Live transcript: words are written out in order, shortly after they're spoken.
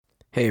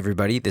Hey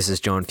everybody, this is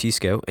John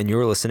Fusco, and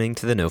you're listening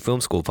to the No Film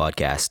School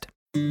podcast.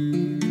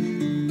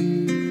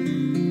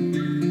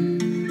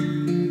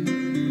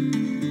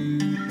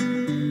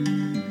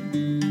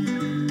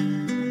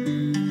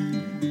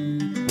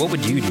 What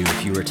would you do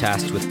if you were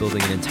tasked with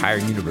building an entire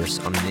universe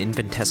on an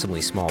infinitesimally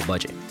small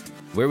budget?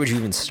 Where would you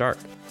even start?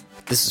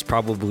 This is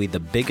probably the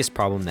biggest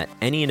problem that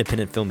any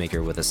independent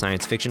filmmaker with a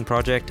science fiction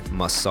project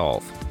must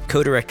solve.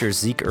 Co-directors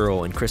Zeke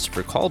Earl and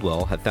Christopher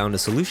Caldwell have found a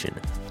solution.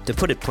 To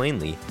put it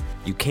plainly,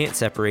 you can't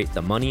separate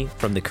the money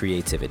from the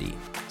creativity.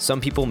 Some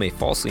people may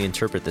falsely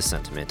interpret this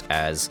sentiment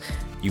as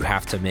you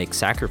have to make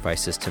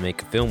sacrifices to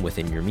make a film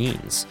within your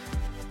means.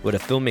 What a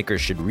filmmaker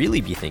should really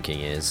be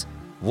thinking is,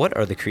 what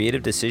are the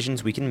creative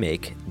decisions we can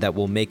make that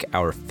will make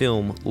our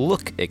film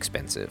look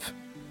expensive?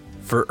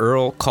 For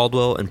Earl,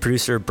 Caldwell, and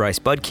producer Bryce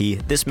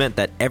Budke, this meant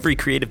that every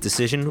creative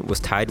decision was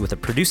tied with a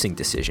producing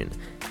decision.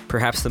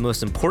 Perhaps the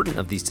most important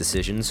of these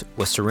decisions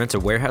was to rent a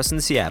warehouse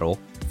in Seattle,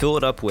 fill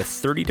it up with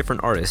 30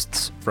 different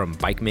artists, from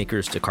bike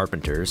makers to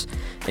carpenters,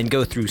 and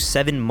go through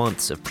 7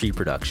 months of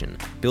pre-production,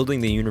 building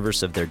the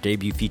universe of their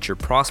debut feature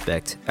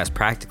Prospect as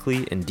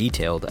practically and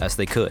detailed as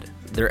they could.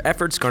 Their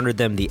efforts garnered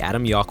them the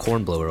Adam Yauch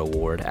Hornblower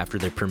Award after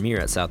their premiere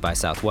at South by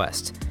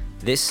Southwest.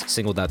 This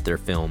singled out their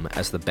film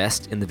as the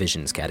best in the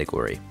Visions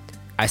category.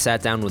 I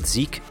sat down with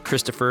Zeke,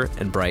 Christopher,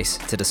 and Bryce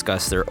to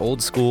discuss their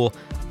old school,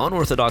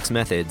 unorthodox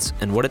methods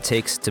and what it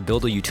takes to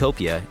build a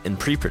utopia in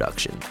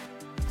pre-production.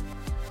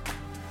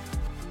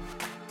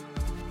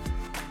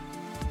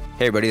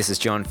 Hey everybody, this is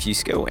John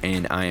Fusco,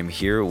 and I am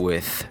here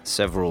with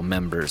several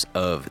members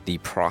of the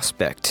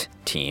Prospect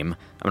team.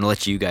 I'm going to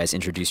let you guys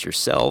introduce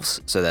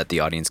yourselves so that the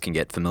audience can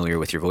get familiar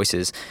with your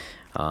voices.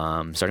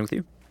 Starting with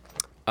you.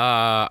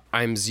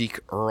 I'm Zeke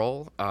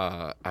Earl.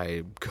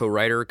 I'm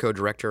co-writer,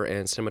 co-director,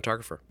 and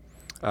cinematographer.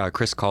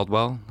 Chris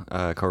Caldwell,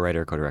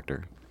 co-writer,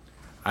 co-director.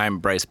 I'm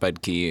Bryce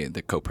Budke,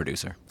 the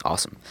co-producer.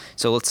 Awesome.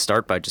 So let's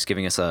start by just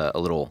giving us a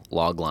little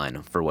log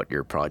line for what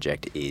your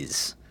project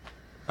is.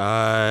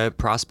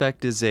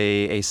 Prospect is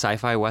a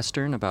sci-fi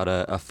western about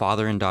a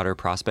father and daughter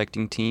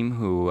prospecting team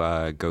who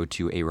go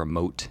to a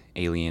remote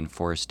alien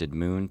forested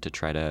moon to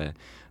try to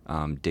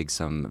dig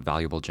some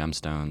valuable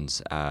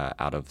gemstones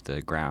out of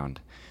the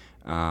ground.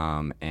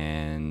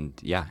 And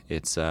yeah,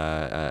 it's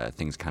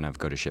things kind of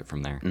go to shit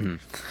from there. Mm-hmm.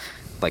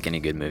 Like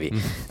any good movie.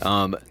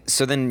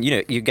 So then,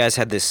 you guys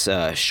had this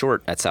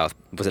short at South.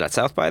 Was it at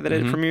South by that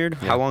it premiered?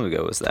 Yeah. How long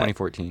ago was that?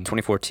 2014.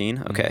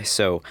 2014? Okay.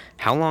 So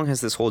how long has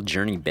this whole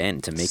journey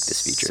been to make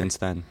this feature? Since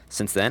then.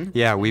 Since then?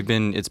 Yeah,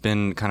 it's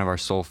been kind of our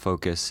sole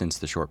focus since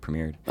the short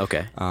premiered.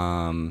 Okay.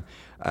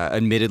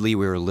 Admittedly,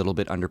 we were a little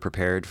bit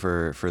underprepared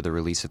for the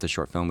release of the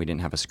short film. We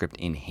didn't have a script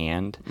in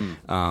hand,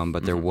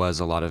 but there was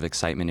a lot of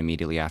excitement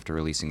immediately after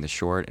releasing the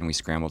short, and we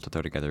scrambled to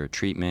throw together a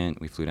treatment.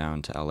 We flew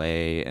down to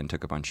LA and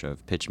took a bunch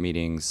of pitch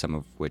meetings, some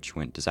of which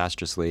went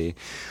disastrously.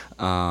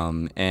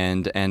 And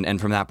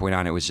from that point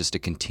on, it was just a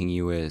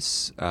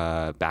continuous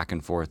back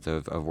and forth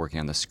of working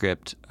on the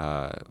script,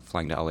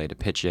 flying to LA to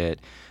pitch it.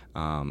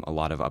 A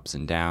lot of ups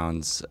and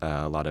downs,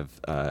 a lot of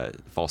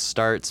false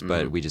starts,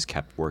 but we just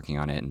kept working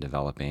on it and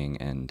developing.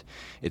 And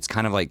it's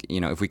kind of like,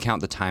 if we count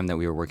the time that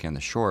we were working on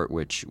the short,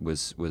 which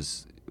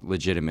was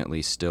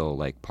legitimately still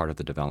like part of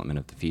the development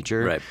of the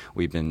feature, right.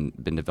 We've been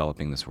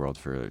developing this world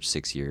for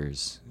 6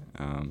 years.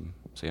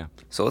 So yeah.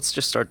 So let's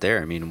just start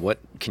there. I mean, what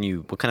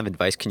kind of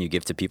advice can you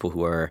give to people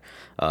who are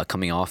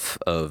coming off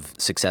of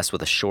success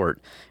with a short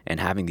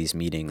and having these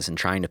meetings and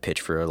trying to pitch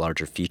for a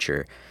larger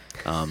feature?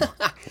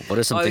 What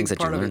are some things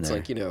that you learned there?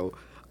 Like,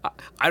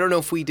 I don't know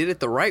if we did it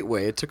the right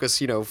way. It took us,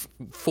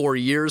 4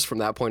 years from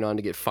that point on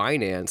to get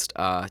financed.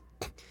 I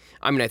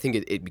think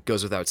it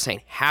goes without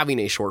saying, having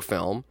a short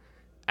film,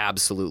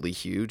 absolutely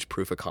huge.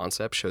 Proof of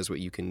concept shows what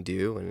you can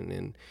do. And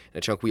in a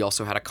chunk, we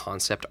also had a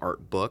concept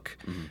art book.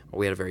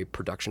 We had a very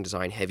production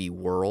design heavy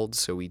world,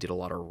 so we did a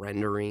lot of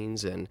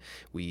renderings, and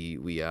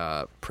we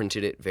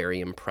printed it very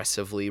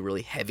impressively,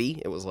 really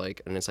heavy. It was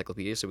like an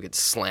encyclopedia, so we could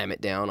slam it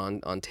down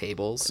on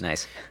tables.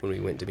 Nice. When we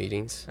went to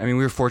meetings. I mean,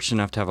 we were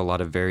fortunate enough to have a lot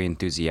of very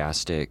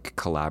enthusiastic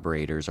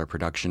collaborators. Our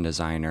production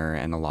designer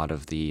and a lot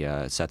of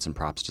the sets and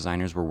props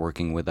designers were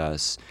working with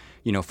us,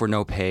 for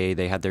no pay.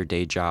 They had their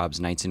day jobs,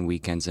 nights and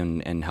weekends,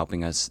 and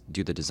helping us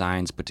do the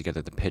designs, put together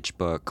the pitch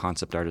book,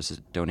 concept artists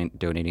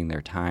donating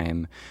their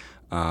time.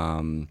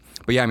 But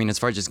yeah, I mean, as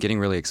far as just getting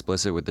really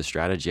explicit with the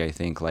strategy, I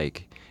think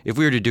like if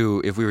we were to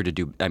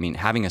do, I mean,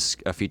 having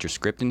a feature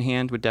script in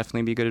hand would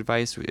definitely be good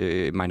advice.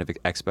 It might have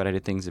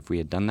expedited things if we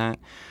had done that.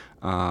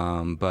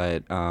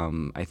 But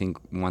I think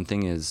one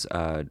thing is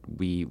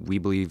we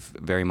believe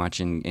very much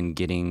in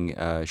getting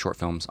short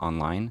films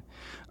online.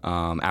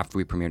 After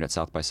we premiered at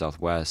South by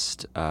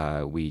Southwest,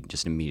 we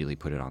just immediately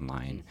put it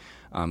online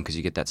because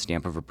you get that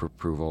stamp of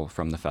approval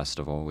from the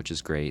festival, which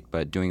is great.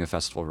 But doing a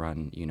festival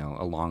run,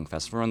 a long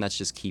festival run, that's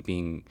just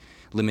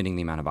limiting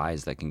the amount of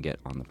eyes that can get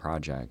on the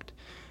project.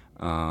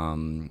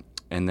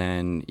 And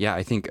then, yeah,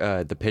 I think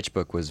the pitch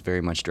book was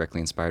very much directly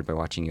inspired by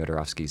watching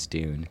Jodorowsky's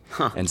Dune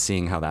and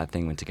seeing how that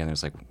thing went together. It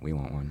was like, we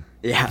want one.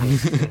 Yeah.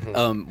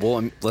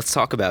 Let's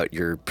talk about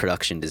your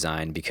production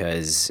design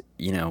because,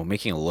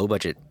 making a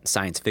low-budget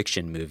science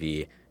fiction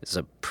movie is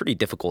a pretty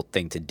difficult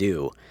thing to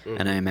do. Mm-hmm.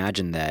 And I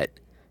imagine that,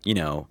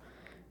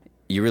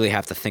 you really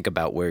have to think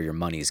about where your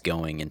money's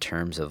going in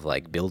terms of,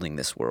 like, building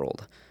this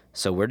world.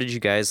 So where did you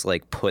guys,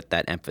 like, put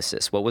that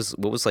emphasis? What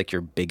was like,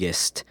 your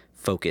biggest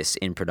focus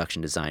in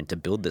production design to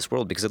build this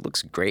world? Because it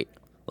looks great.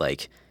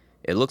 Like,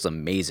 it looks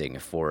amazing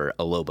for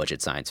a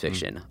low-budget science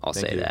fiction. I'll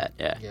say that.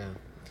 Yeah.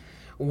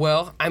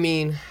 Well, I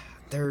mean,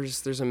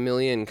 there's a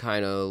million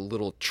kind of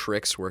little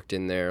tricks worked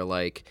in there.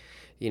 Like,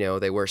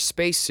 they wear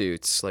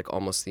spacesuits like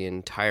almost the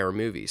entire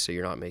movie, so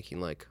you're not making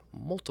like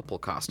multiple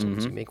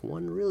costumes. You make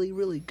one really,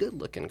 really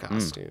good-looking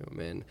costume.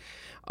 And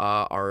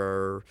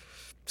our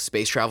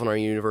space travel in our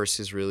universe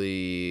is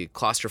really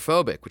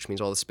claustrophobic, which means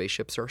all the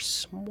spaceships are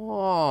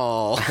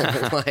small.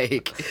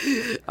 It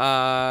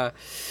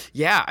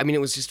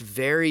was just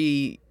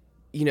very,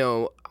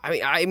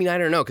 I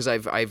don't know, because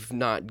I've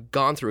not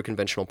gone through a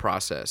conventional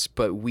process,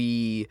 but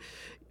we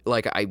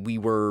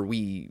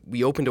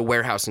opened a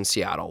warehouse in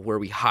Seattle where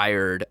we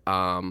hired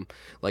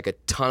like a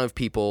ton of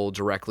people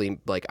directly.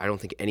 Like, I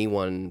don't think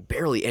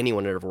barely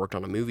anyone had ever worked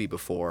on a movie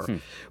before,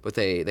 but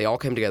they all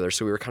came together.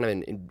 So we were kind of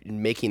in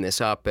making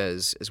this up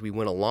as we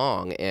went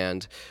along.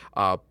 And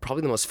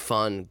probably the most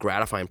fun,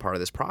 gratifying part of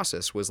this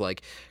process was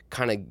like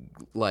kind of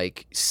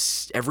like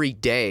every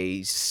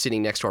day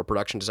sitting next to our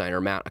production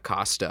designer, Matt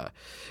Acosta,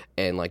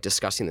 and like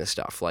discussing this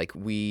stuff. Like,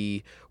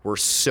 we were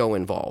so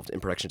involved in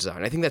production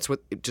design. I think that's what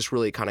it just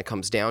really kind of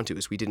comes down to,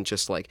 is we didn't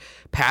just like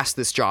pass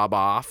this job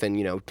off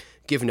and,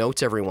 give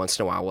notes every once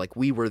in a while. Like,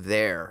 we were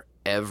there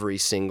every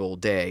single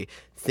day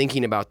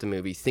thinking about the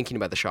movie, thinking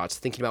about the shots,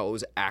 thinking about what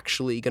was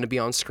actually going to be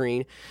on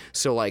screen.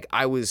 So like,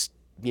 I was,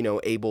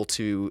 able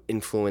to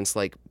influence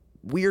like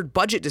weird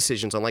budget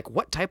decisions on like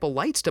what type of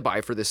lights to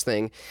buy for this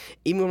thing.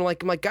 Even when I'm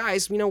like,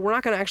 guys, we're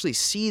not going to actually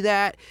see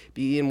that,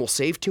 and we'll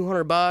save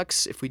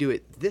 $200 if we do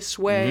it this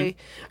way.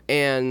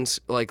 And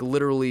like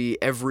literally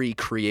every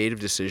creative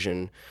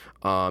decision,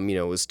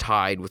 was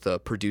tied with a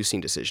producing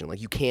decision.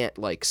 Like, you can't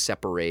like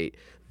separate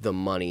the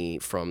money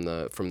from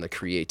the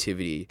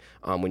creativity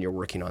when you're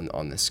working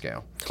on this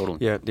scale. Totally.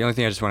 Yeah. The only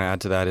thing I just want to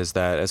add to that is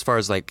that as far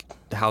as like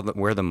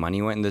where the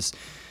money went, and this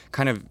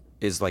kind of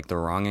is like the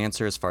wrong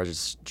answer as far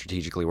as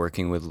strategically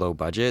working with low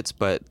budgets,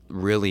 but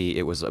really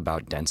it was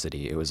about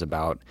density. It was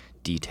about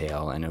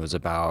detail, and it was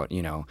about,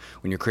 when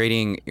you're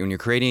creating an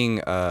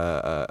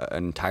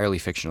entirely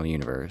fictional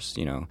universe,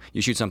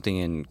 you shoot something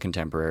in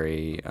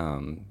contemporary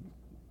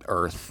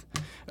Earth,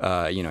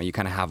 you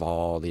kind of have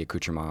all the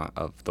accoutrement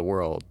of the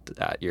world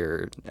at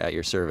your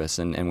service,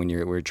 and when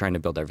we're trying to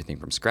build everything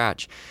from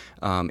scratch,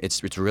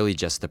 it's really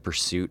just the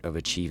pursuit of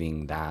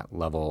achieving that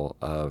level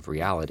of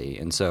reality.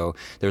 And so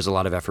there's a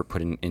lot of effort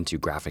put into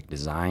graphic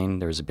design.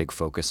 There's a big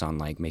focus on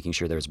like making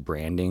sure there's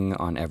branding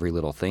on every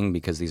little thing,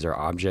 because these are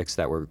objects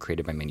that were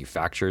created by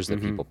manufacturers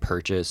that people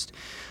purchased.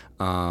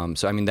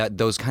 So I mean,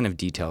 those kind of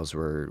details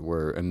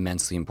were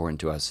immensely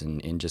important to us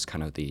in just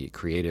kind of the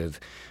creative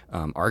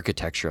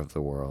architecture of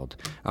the world.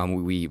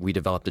 We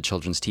developed a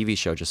children's TV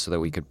show just so that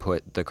we could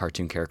put the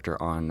cartoon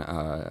character on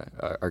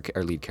our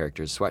lead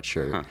character's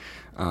sweatshirt,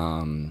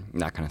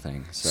 that kind of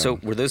thing. So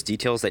were those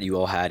details that you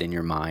all had in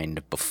your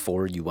mind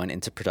before you went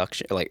into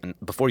production, like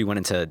before you went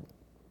into,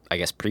 I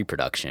guess,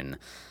 pre-production?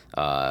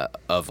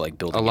 Of like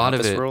building a lot out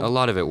of this it world? A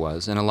lot of it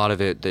was, and a lot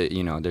of it that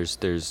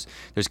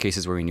there's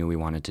cases where we knew we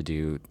wanted to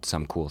do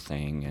some cool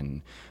thing,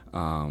 and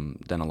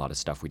then a lot of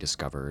stuff we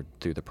discovered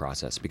through the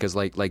process, because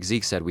like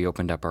Zeke said, we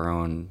opened up our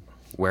own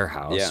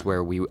warehouse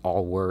where we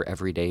all were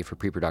every day for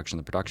pre-production.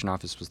 The production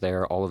office was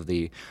there, all of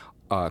the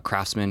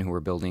craftsmen who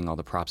were building all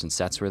the props and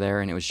sets were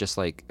there, and it was just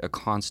like a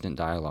constant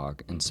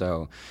dialogue. And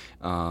so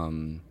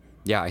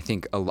I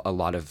think a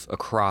lot of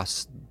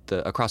across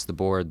the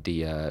board,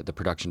 the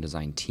production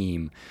design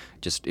team,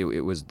 just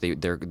it was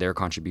their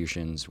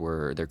contributions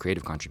were, their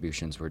creative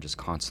contributions were just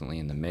constantly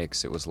in the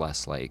mix. It was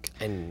less like,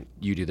 and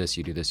you do this,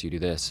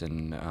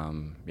 and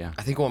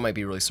I think what might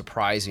be really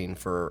surprising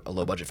for a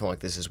low budget film like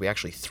this is we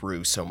actually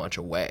threw so much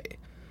away,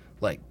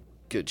 like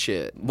good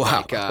shit.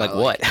 Wow. Like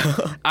what?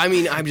 I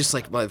mean, I'm just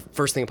like, my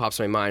first thing that pops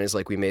in my mind is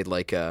like we made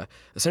like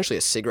essentially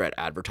a cigarette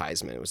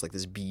advertisement. It was like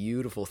this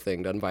beautiful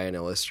thing done by an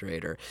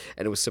illustrator,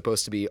 and it was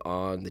supposed to be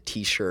on the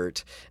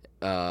T-shirt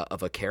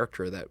of a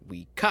character that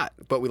we cut.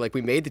 But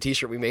we made the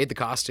T-shirt, we made the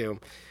costume.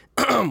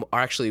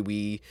 Actually,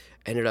 we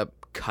ended up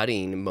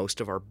cutting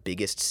most of our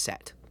biggest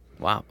set.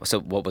 Wow.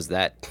 So what was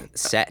that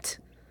set?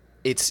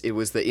 It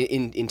was the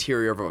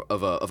interior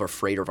of a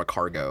freighter of a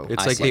cargo.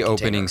 It's like the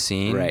opening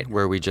scene, right,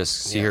 where we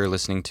just see her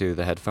listening to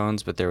the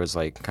headphones, but there was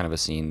like kind of a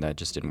scene that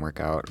just didn't work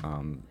out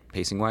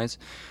pacing wise.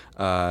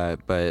 I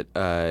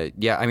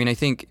mean, I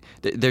think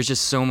there's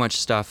just so much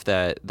stuff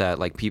that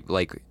like people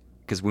like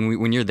because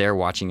when you're there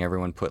watching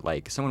everyone put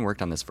like someone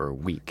worked on this for a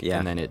week,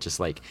 and then it just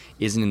like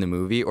isn't in the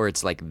movie, or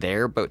it's like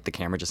there but the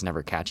camera just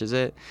never catches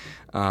it.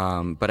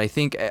 But I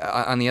think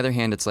on the other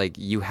hand, it's like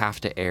you have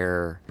to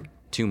err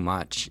too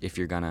much if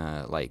you're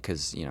gonna like,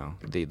 because you know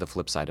the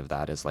flip side of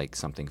that is like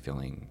something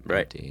feeling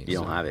empty. You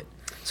don't have it.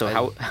 So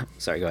how?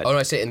 Sorry, go ahead. Oh, no,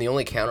 I say, and the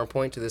only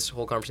counterpoint to this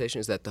whole conversation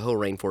is that the whole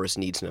rainforest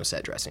needs no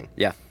set dressing.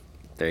 Yeah.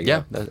 There you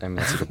go. I mean,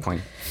 that's a good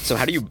point. So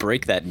how do you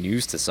break that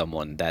news to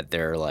someone that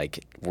their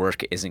like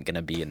work isn't going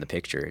to be in the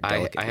picture?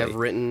 I have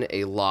written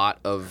a lot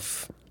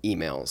of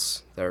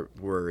emails that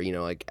were, you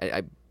know, like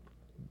I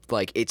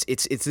like it's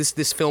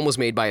this film was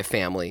made by a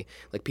family.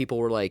 Like people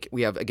were like,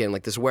 we have again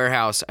like this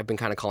warehouse. I've been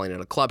kind of calling it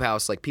a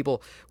clubhouse. Like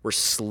people were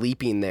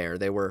sleeping there.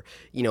 They were,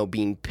 you know,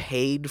 being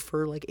paid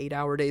for like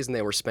 8-hour days, and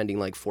they were spending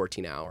like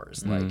 14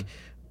 hours, like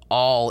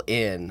all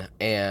in.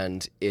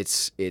 And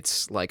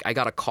it's like I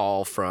got a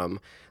call from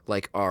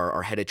like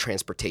our head of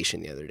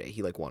transportation the other day.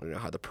 He like wanted to know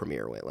how the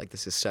premiere went. Like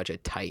this is such a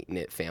tight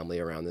knit family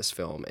around this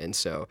film, and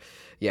so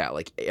yeah,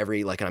 like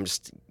and I'm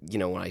just, you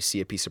know, when I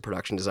see a piece of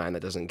production design that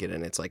doesn't get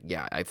in, it's like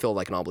I feel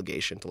like an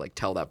obligation to like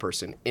tell that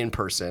person in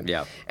person.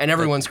 Yeah, and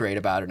everyone's great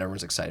about it, and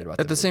everyone's excited about it.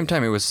 At the same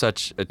time, it was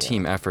such a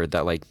team effort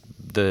that like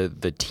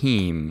the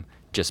team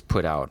just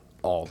put out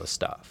all the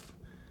stuff.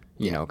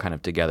 You know, kind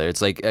of together.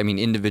 It's like, I mean,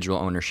 individual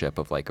ownership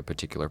of like a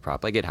particular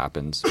prop. Like it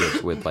happens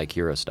with like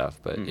hero stuff,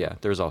 but yeah,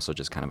 there's also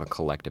just kind of a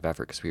collective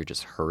effort because we were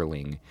just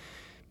hurling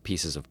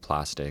pieces of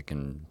plastic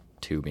and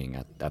tubing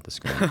at the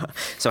screen.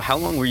 So how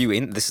long were you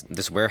in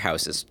this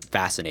warehouse? Is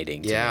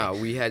fascinating. Yeah,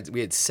 we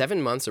had 7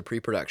 months of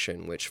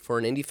pre-production, which for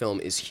an indie film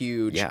is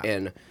huge. Yeah.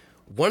 And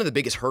one of the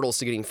biggest hurdles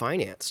to getting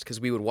financed,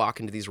 because we would walk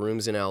into these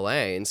rooms in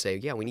LA and say,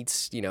 yeah, we need,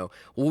 you know,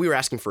 well, we were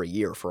asking for a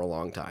year for a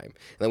long time.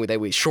 And then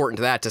we shortened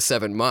that to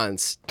 7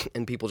 months,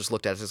 and people just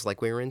looked at us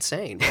like we were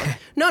insane. Like,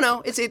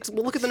 no, it's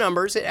well, look at the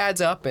numbers, it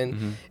adds up.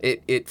 And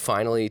it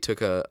finally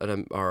took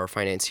our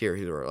financier,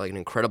 who are like an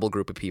incredible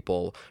group of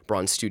people,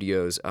 Bronze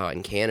Studios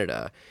in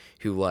Canada,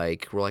 who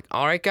like were like,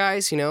 all right,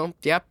 guys, you know,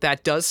 yep,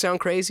 that does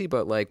sound crazy,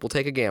 but like we'll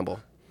take a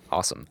gamble.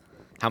 Awesome.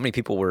 How many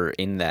people were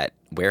in that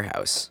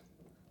warehouse?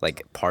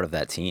 Like part of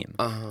that team?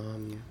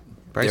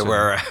 There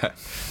were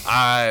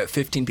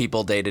 15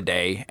 people day to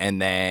day,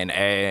 and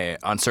then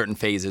on certain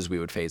phases we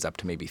would phase up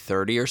to maybe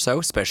 30 or so,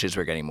 especially as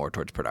we're getting more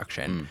towards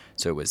production.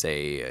 So it was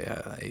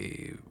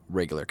a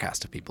regular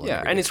cast of people.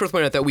 Yeah, and it's worth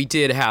pointing out that we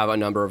did have a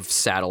number of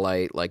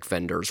satellite like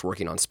vendors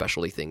working on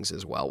specialty things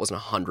as well. It wasn't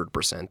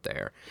 100%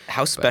 there.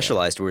 How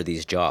specialized were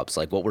these jobs?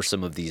 Like what were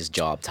some of these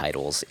job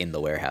titles in the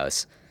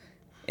warehouse?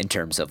 In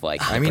terms of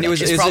like, I mean,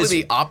 it's probably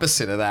the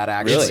opposite of that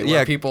actually. Really? Where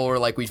Yeah. people were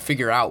like, we'd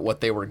figure out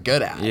what they were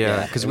good at.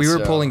 Yeah, because we were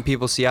pulling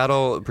people.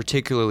 Seattle,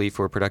 particularly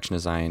for production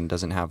design,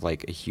 doesn't have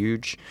like a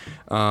huge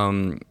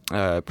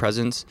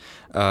presence,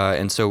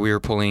 and so we were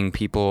pulling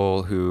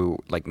people who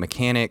like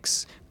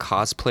mechanics,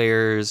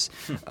 cosplayers,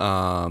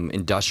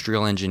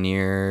 industrial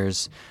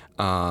engineers.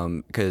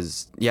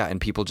 Because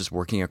and people just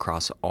working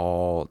across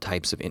all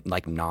types of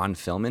like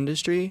non-film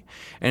industry,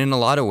 and in a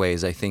lot of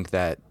ways I think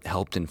that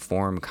helped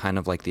inform kind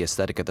of like the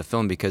aesthetic of the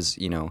film, because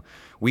you know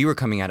we were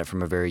coming at it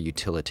from a very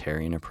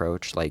utilitarian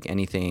approach, like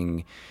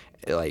anything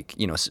like,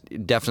 you know,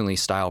 definitely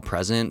style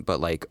present, but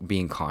like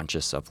being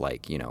conscious of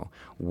like, you know,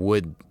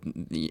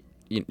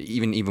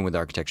 even with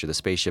architecture, the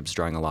spaceships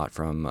drawing a lot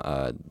from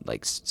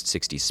like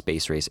 60s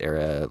space race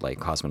era, like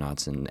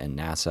cosmonauts and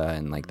NASA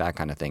and like that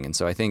kind of thing. And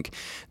so I think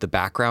the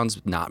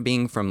backgrounds not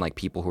being from like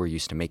people who are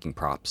used to making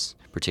props,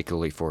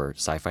 particularly for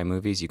sci-fi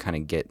movies, you kind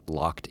of get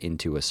locked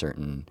into a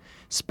certain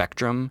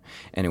spectrum.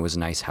 And it was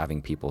nice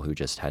having people who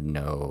just had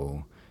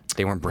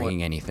they weren't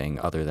bringing anything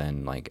other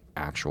than like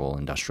actual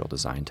industrial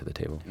design to the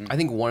table. I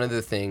think one of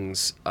the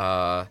things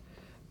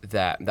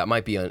that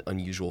might be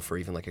unusual for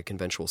even like a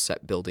conventional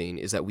set building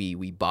is that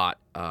we bought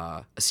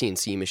a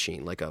CNC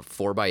machine, like a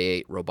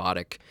 4x8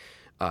 robotic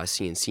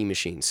CNC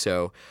machine.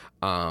 So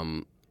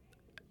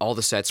all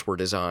the sets were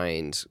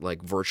designed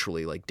like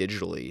virtually, like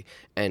digitally,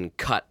 and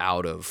cut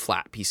out of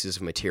flat pieces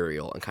of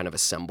material and kind of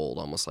assembled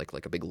almost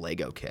like a big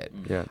Lego kit.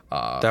 Yeah,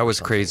 that was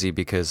crazy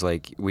because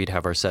like we'd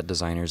have our set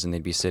designers and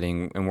they'd be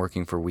sitting and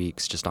working for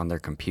weeks just on their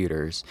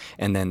computers,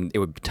 and then it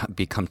would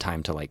become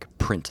time to like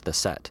print the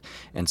set,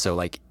 and so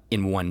like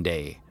in one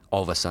day,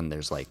 all of a sudden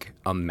there's like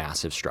a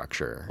massive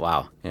structure.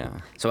 Wow. Yeah.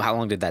 So how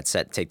long did that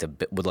set take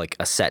would like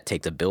a set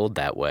take to build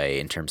that way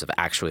in terms of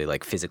actually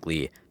like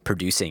physically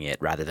producing it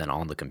rather than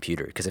on the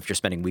computer? Because if you're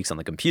spending weeks on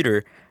the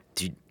computer,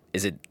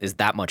 is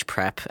that much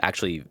prep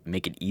actually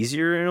make it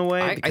easier in a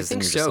way? I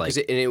think so, because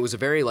it was a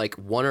very like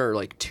one or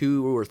like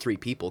 2 or 3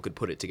 people could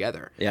put it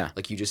together. Yeah,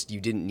 like you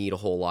didn't need a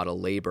whole lot of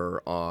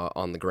labor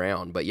on the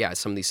ground. But yeah,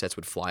 some of these sets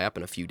would fly up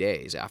in a few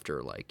days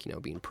after like, you know,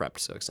 being prepped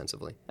so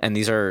extensively. And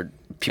these are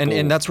people,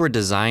 and that's where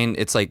design.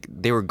 It's like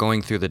they were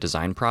going through the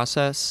design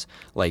process,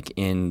 like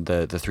in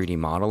the 3D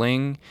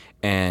modeling,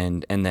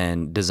 and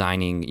then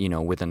designing, you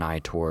know, with an eye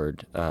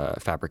toward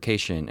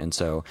fabrication. And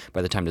so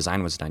by the time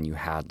design was done, you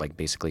had like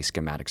basically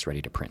schematics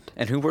ready to print.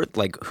 And who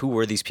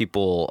were these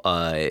people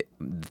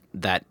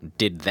that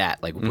did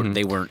that? Like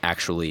they weren't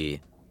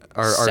actually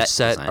our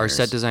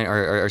set designers.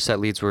 our set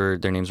leads were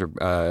their names were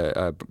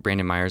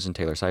Brandon Myers and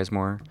Taylor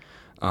Sizemore.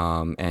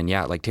 And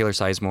yeah, like Taylor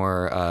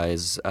Sizemore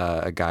is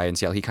a guy in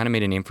Seattle. He kind of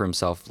made a name for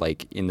himself,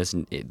 like in this,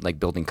 like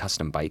building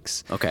custom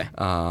bikes. Okay.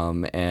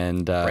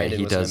 And Brandon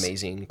he was does an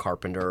amazing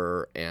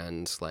carpenter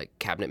and like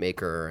cabinet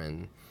maker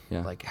and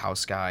like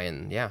house guy,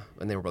 and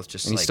they were both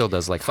just. And he like, still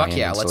does like fuck high-end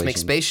yeah, let's make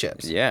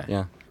installations. spaceships.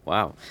 Yeah.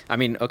 Wow. I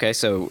mean, okay,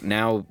 so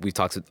now we've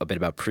talked a bit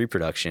about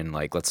pre-production.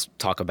 Like, let's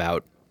talk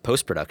about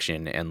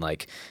post-production and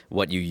like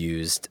what you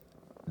used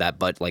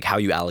but like how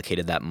you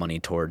allocated that money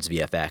towards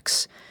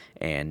VFX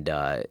and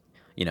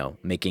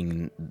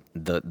making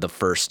the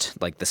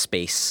first, like the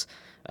space,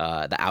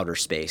 the outer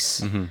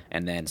space,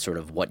 and then sort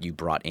of what you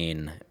brought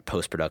in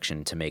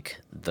post-production to make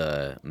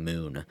the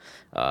moon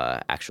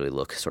actually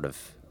look sort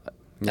of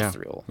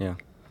ethereal.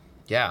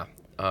 Yeah.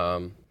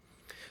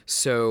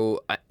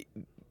 So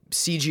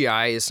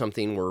CGI is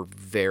something we're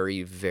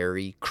very,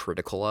 very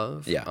critical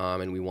of. Yeah.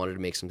 And we wanted to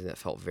make something that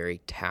felt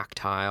very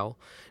tactile,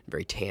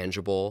 very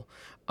tangible.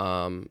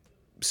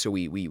 So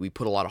we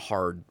put a lot of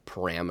hard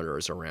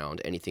parameters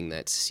around anything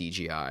that's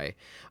CGI.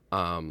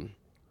 I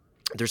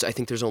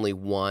think there's only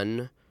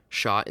one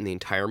shot in the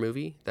entire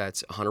movie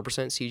that's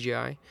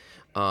 100%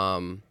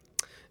 CGI.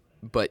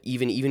 But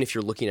even if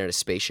you're looking at a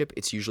spaceship,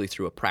 it's usually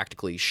through a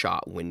practically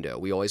shot window.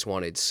 We always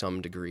wanted some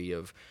degree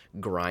of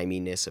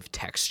griminess of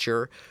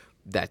texture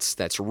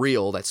that's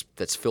real,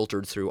 that's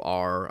filtered through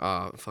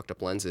our fucked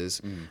up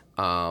lenses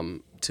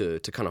to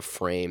kind of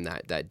frame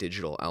that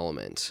digital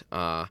element.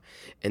 And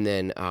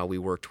then we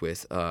worked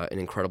with an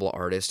incredible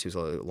artist who's a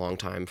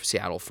longtime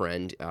Seattle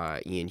friend,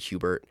 Ian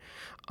Hubert,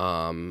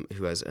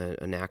 who has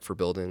a knack for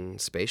building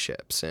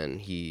spaceships,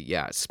 and he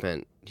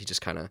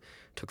just kind of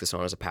took this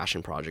on as a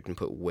passion project and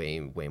put way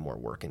more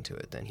work into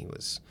it than he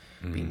was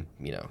being,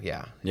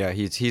 Yeah,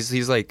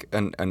 he's like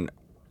an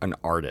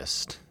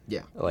artist.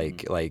 Yeah.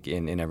 Like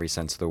in every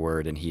sense of the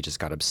word, and he just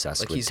got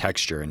obsessed with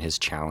texture, and his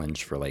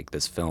challenge for like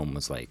this film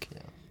was like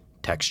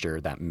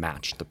texture that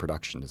matched the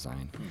production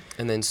design.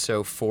 And then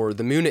so for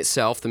the moon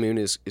itself, the moon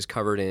is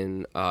covered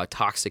in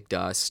toxic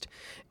dust,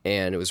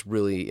 and it was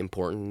really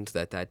important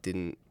that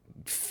didn't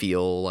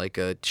feel like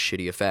a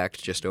shitty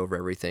effect just over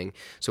everything.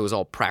 So it was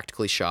all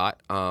practically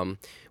shot.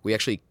 We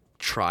actually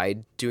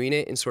tried doing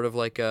it in sort of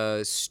like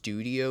a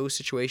studio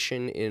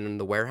situation in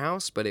the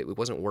warehouse, but it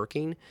wasn't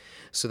working.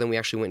 So then we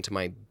actually went to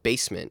my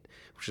basement,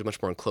 which is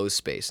much more enclosed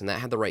space, and that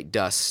had the right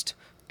dust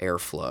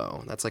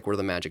airflow. That's like where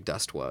the magic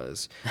dust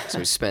was. So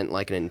we spent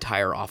like an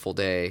entire awful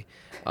day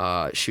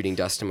shooting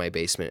dust in my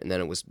basement, and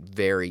then it was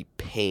very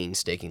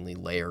painstakingly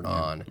layered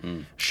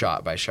on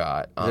shot by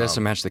shot. It has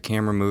to match the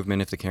camera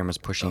movement. If the camera's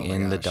pushing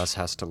in, the gosh. dust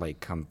has to like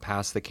come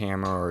past the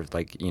camera, or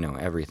like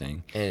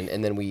everything.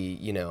 And then we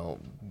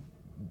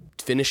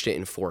finished it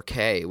in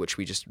 4K, which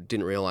we just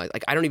didn't realize.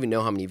 Like, I don't even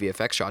know how many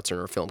VFX shots are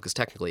in our film, because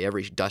technically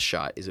every dust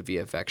shot is a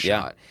VFX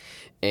shot.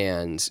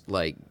 And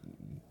like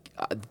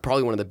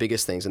probably one of the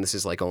biggest things, and this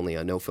is like only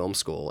a no film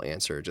school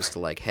answer, just to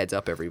like heads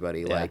up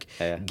everybody,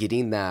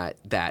 getting that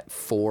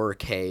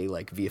 4K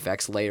like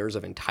VFX layers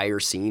of entire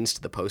scenes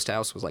to the post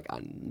house was like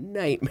a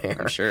nightmare.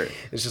 I'm sure.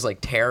 It's just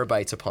like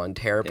terabytes upon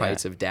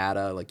terabytes of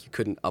data. Like, you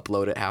couldn't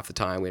upload it half the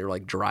time. We were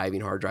like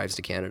driving hard drives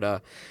to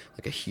Canada,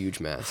 like a huge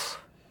mess.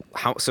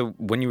 So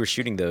when you were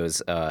shooting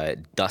those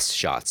dust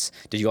shots,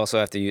 did you also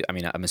have to use,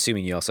 I'm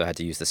assuming you also had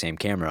to use the same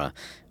camera.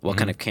 What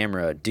kind of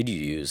camera did you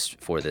use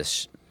for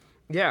this?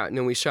 Yeah,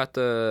 no, we shot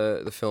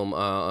the film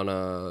on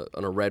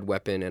a red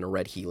weapon and a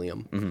red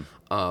helium,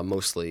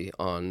 mostly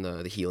on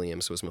the helium,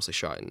 so it was mostly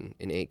shot in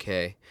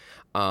 8K.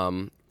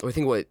 I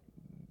think what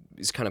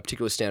is kind of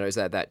particularly standout is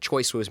that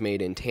choice was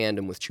made in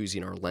tandem with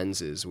choosing our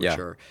lenses, which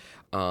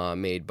are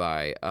made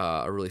by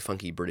a really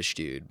funky British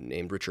dude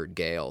named Richard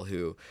Gale,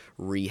 who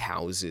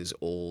rehouses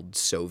old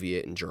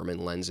Soviet and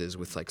German lenses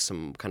with like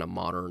some kind of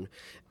modern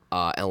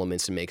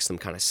elements and makes them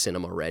kind of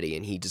cinema ready.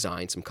 And he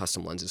designed some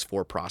custom lenses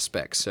for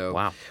Prospex.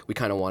 So we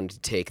kind of wanted to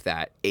take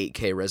that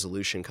 8K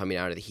resolution coming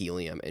out of the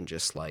helium and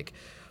just like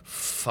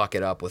fuck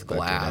it up with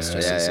glass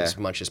as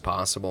much as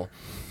possible.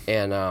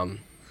 And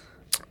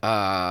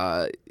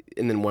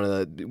then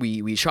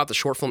we shot the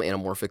short film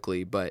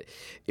anamorphically, but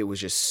it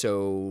was just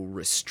so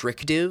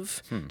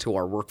restrictive to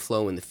our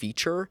workflow in the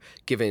feature,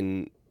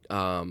 given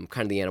kind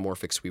of the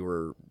anamorphics we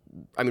were,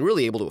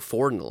 really able to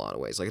afford in a lot of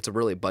ways. Like, it's a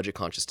really budget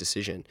conscious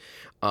decision,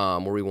 where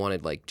we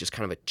wanted like just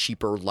kind of a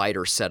cheaper,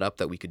 lighter setup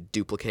that we could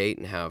duplicate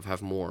and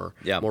have more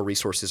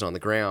resources on the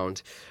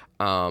ground.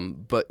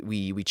 But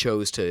we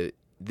chose to,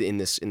 in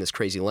this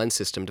crazy lens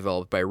system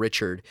developed by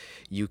Richard,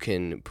 you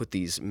can put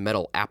these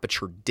metal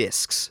aperture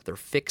discs. They're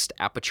fixed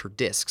aperture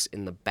discs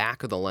in the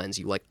back of the lens.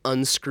 You like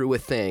unscrew a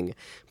thing,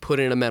 put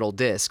in a metal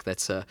disc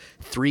that's a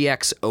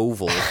 3x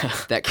oval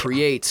that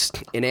creates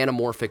an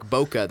anamorphic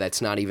bokeh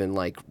that's not even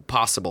like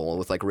possible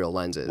with like real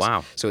lenses.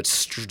 Wow. So it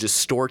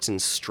distorts and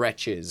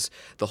stretches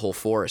the whole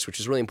forest, which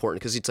is really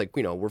important, because it's like,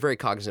 we're very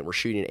cognizant we're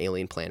shooting an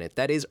alien planet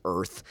that is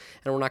Earth,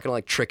 and we're not going to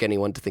like trick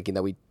anyone to thinking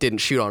that we didn't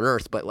shoot on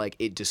Earth, but like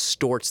it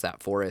distorts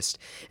that forest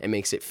and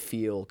makes it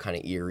feel kind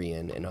of eerie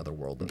and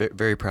otherworldly.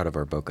 Very proud of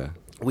our bokeh.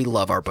 We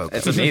love our bokeh.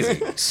 It's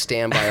amazing.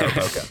 Stand by our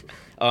bokeh.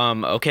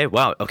 Okay,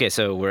 wow. Okay,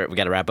 so we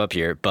got to wrap up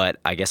here, but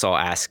I guess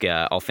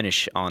I'll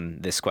finish on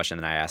this question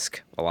that I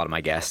ask a lot of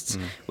my guests,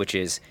 which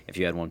is, if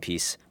you had one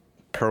piece,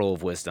 pearl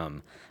of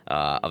wisdom,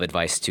 of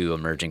advice to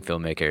emerging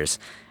filmmakers.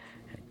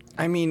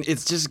 I mean,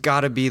 it's just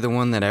got to be the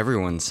one that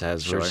everyone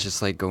says, Sure. where it's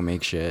just like, go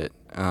make shit.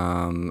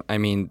 I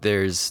mean,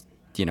 there's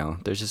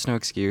just no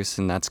excuse,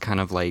 and that's kind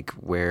of like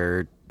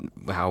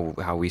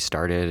how we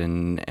started,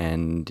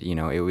 and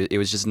it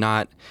was just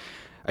not.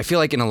 I feel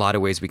like in a lot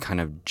of ways we kind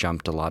of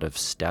jumped a lot of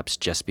steps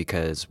just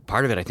because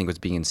part of it I think was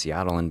being in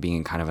Seattle and being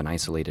in kind of an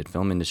isolated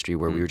film industry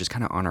where we were just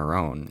kind of on our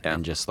own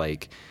and just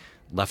like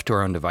left to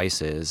our own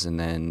devices. And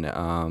then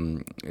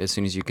as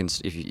soon as you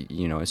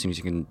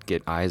can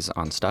get eyes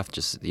on stuff,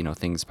 just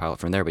things pile up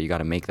from there. But you got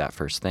to make that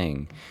first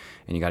thing,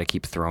 and you got to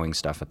keep throwing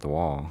stuff at the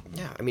wall.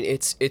 Yeah, I mean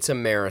it's a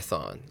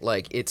marathon.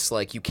 Like it's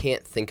like you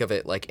can't think of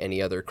it like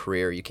any other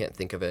career. You can't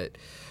think of it.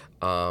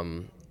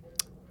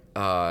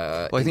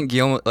 Well, I think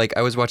Guillermo, like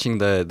I was watching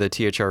the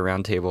THR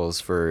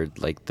roundtables for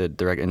like the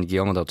direct, and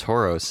Guillermo del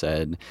Toro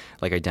said,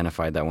 like,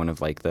 identified that one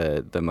of like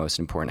the most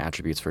important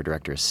attributes for a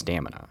director is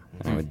stamina.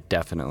 And I would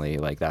definitely,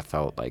 like, that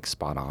felt like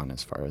spot on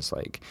as far as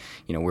like,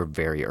 we're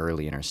very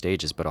early in our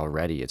stages, but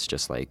already it's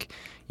just like,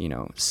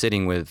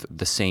 sitting with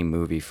the same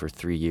movie for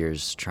 3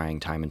 years, trying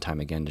time and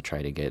time again to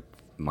try to get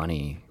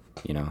money.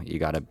 You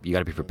gotta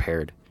be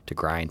prepared to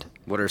grind.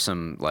 What are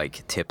some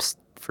like tips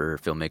for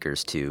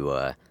filmmakers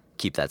to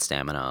keep that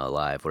stamina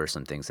alive? What are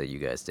some things that you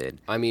guys did?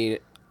 I mean,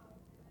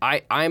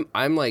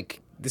 I'm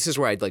like, this is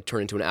where I'd like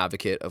turn into an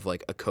advocate of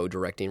like a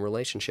co-directing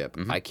relationship.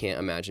 I can't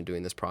imagine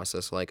doing this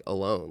process like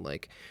alone.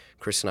 Like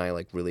Chris and I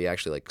like really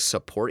actually like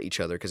support each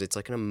other because it's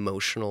like an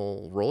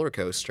emotional roller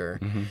coaster,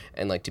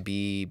 and like to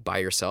be by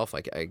yourself,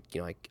 like I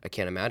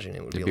can't imagine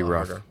it would be a lot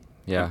rough. harder.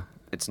 Yeah.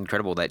 It's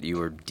incredible that you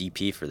were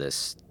DP for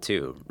this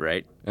too,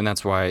 right? And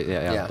that's why,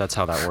 yeah. That's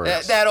how that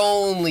works. That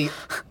only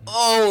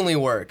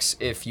works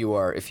if you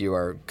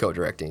are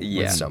co-directing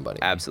with somebody.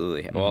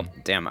 Absolutely. Well,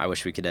 damn, I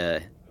wish we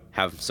could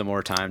have some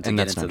more time to And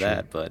get that's into not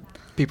that, but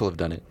People have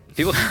done it.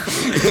 people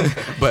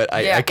But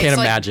I can't it's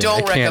like, imagine.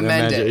 don't I can't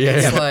recommend imagine. it. Yeah,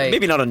 It's yeah. like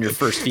maybe not on your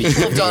first feature.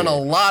 people have done a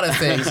lot of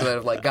things that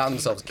have like gotten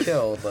themselves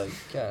killed. Like,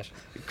 gosh.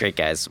 Great,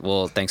 guys.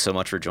 Well, thanks so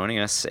much for joining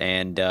us,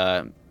 and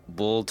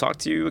we'll talk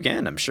to you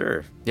again, I'm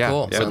sure. Yeah,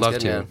 Cool. I'd Sounds love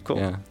good, to. man. Cool.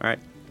 Yeah. All right.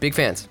 Big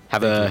fans.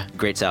 Have a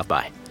great South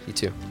by. You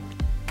too.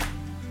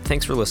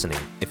 Thanks for listening.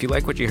 If you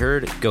like what you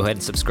heard, go ahead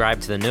and subscribe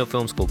to the No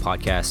Film School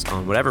podcast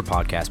on whatever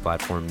podcast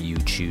platform you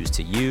choose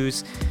to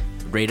use.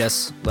 Rate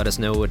us, let us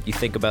know what you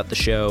think about the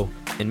show,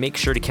 and make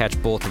sure to catch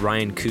both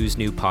Ryan Koo's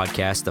new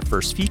podcast, The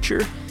First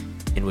Feature,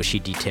 in which he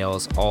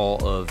details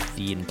all of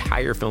the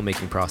entire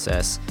filmmaking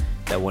process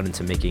that went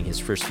into making his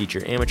first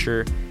feature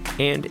amateur,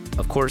 and,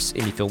 of course,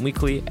 Indie Film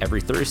Weekly every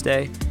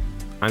Thursday.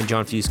 I'm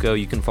John Fusco.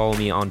 You can follow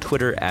me on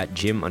Twitter at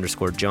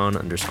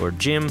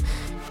Jim_John_Jim.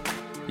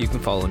 You can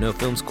follow No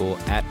Film School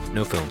at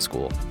No Film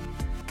School.